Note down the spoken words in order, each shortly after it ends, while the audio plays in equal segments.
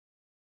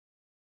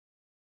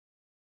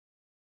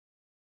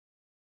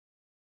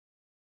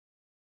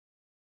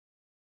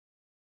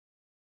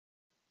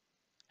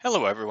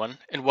Hello everyone,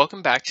 and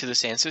welcome back to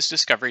this Ansys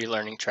Discovery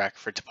learning track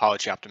for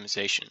topology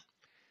optimization.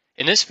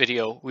 In this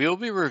video, we will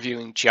be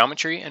reviewing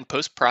geometry and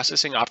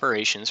post-processing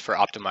operations for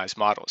optimized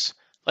models.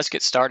 Let's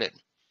get started.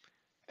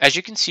 As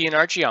you can see in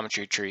our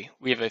geometry tree,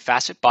 we have a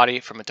facet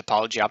body from a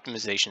topology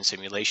optimization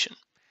simulation.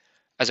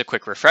 As a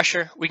quick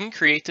refresher, we can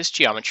create this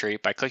geometry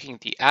by clicking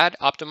the Add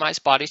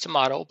Optimized Body to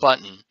Model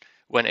button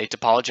when a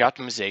topology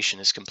optimization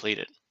is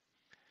completed.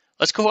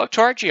 Let's go up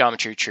to our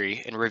geometry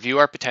tree and review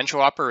our potential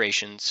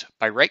operations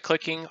by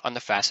right-clicking on the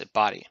facet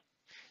body.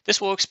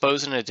 This will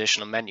expose an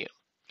additional menu.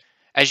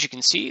 As you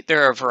can see,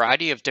 there are a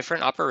variety of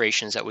different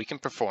operations that we can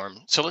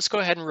perform, so let's go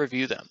ahead and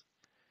review them.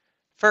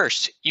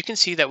 First, you can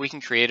see that we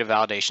can create a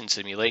validation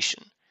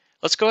simulation.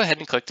 Let's go ahead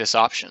and click this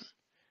option.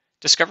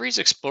 Discovery's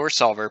Explore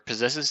Solver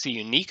possesses the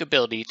unique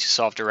ability to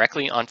solve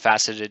directly on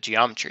faceted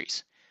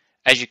geometries.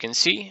 As you can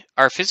see,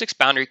 our physics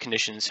boundary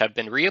conditions have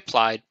been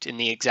reapplied in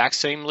the exact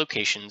same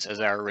locations as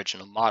our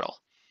original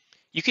model.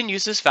 You can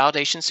use this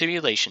validation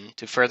simulation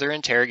to further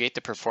interrogate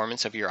the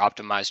performance of your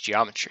optimized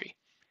geometry.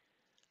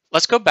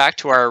 Let's go back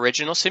to our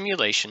original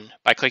simulation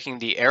by clicking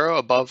the arrow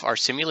above our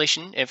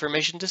simulation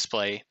information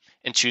display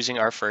and choosing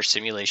our first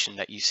simulation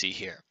that you see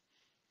here.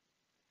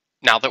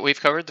 Now that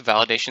we've covered the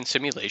validation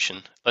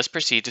simulation, let's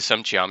proceed to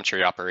some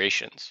geometry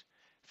operations.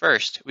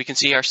 First, we can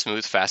see our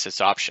smooth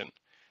facets option.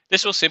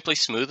 This will simply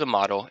smooth the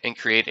model and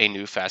create a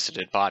new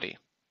faceted body.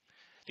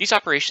 These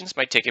operations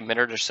might take a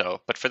minute or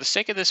so, but for the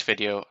sake of this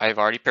video, I have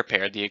already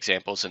prepared the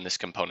examples in this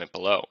component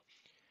below.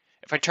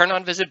 If I turn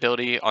on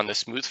visibility on the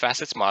smooth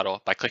facets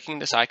model by clicking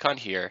this icon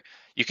here,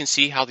 you can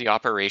see how the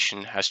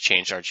operation has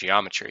changed our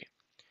geometry.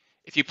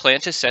 If you plan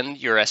to send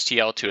your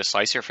STL to a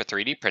slicer for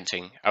 3D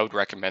printing, I would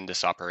recommend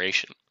this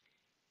operation.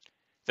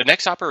 The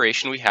next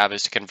operation we have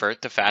is to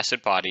convert the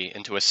facet body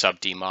into a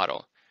sub-D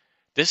model.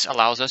 This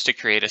allows us to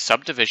create a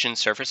subdivision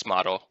surface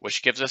model,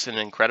 which gives us an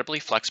incredibly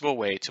flexible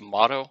way to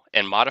model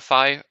and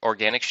modify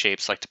organic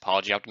shapes like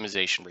topology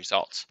optimization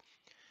results.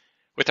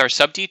 With our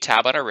sub-D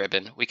tab on our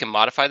ribbon, we can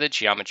modify the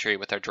geometry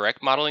with our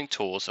direct modeling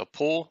tools of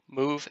pull,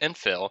 move, and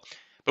fill,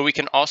 but we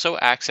can also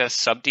access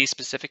sub-D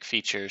specific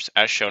features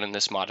as shown in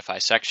this modify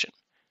section.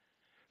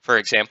 For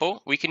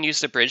example, we can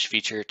use the bridge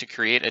feature to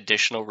create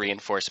additional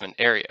reinforcement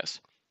areas.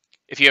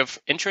 If you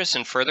have interest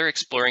in further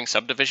exploring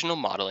subdivisional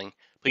modeling,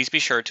 please be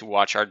sure to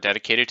watch our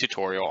dedicated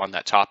tutorial on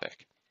that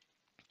topic.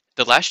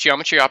 The last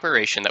geometry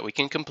operation that we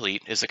can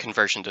complete is the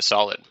conversion to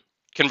solid.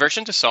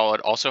 Conversion to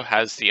solid also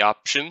has the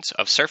options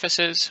of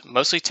surfaces,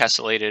 mostly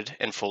tessellated,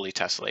 and fully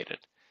tessellated.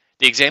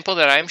 The example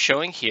that I am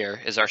showing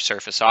here is our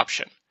surface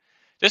option.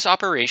 This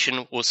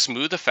operation will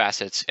smooth the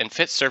facets and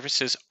fit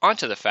surfaces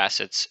onto the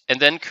facets, and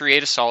then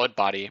create a solid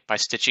body by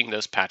stitching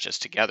those patches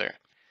together.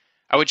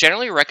 I would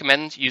generally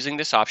recommend using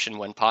this option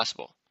when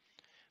possible.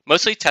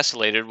 Mostly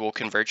tessellated will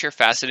convert your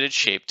faceted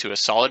shape to a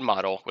solid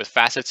model with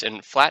facets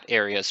in flat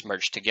areas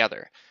merged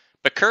together,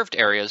 but curved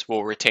areas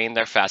will retain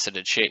their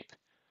faceted shape.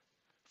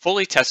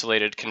 Fully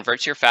tessellated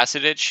converts your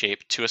faceted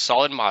shape to a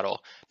solid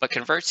model, but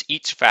converts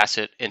each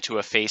facet into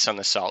a face on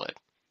the solid.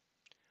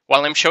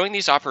 While I'm showing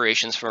these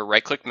operations from a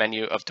right-click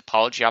menu of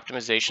Topology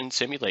Optimization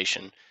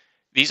Simulation,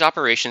 these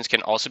operations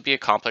can also be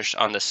accomplished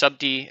on the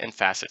Sub-D and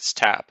Facets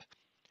tab.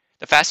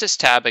 The Facets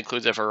tab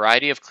includes a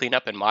variety of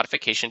cleanup and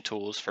modification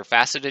tools for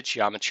faceted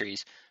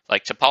geometries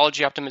like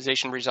topology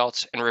optimization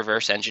results and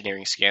reverse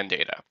engineering scan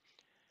data.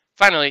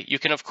 Finally, you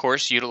can of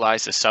course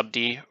utilize the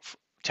Sub-D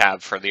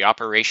tab for the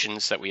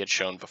operations that we had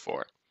shown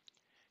before.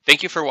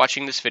 Thank you for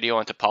watching this video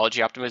on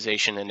topology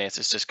optimization and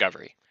Ansys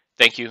Discovery.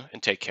 Thank you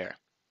and take care.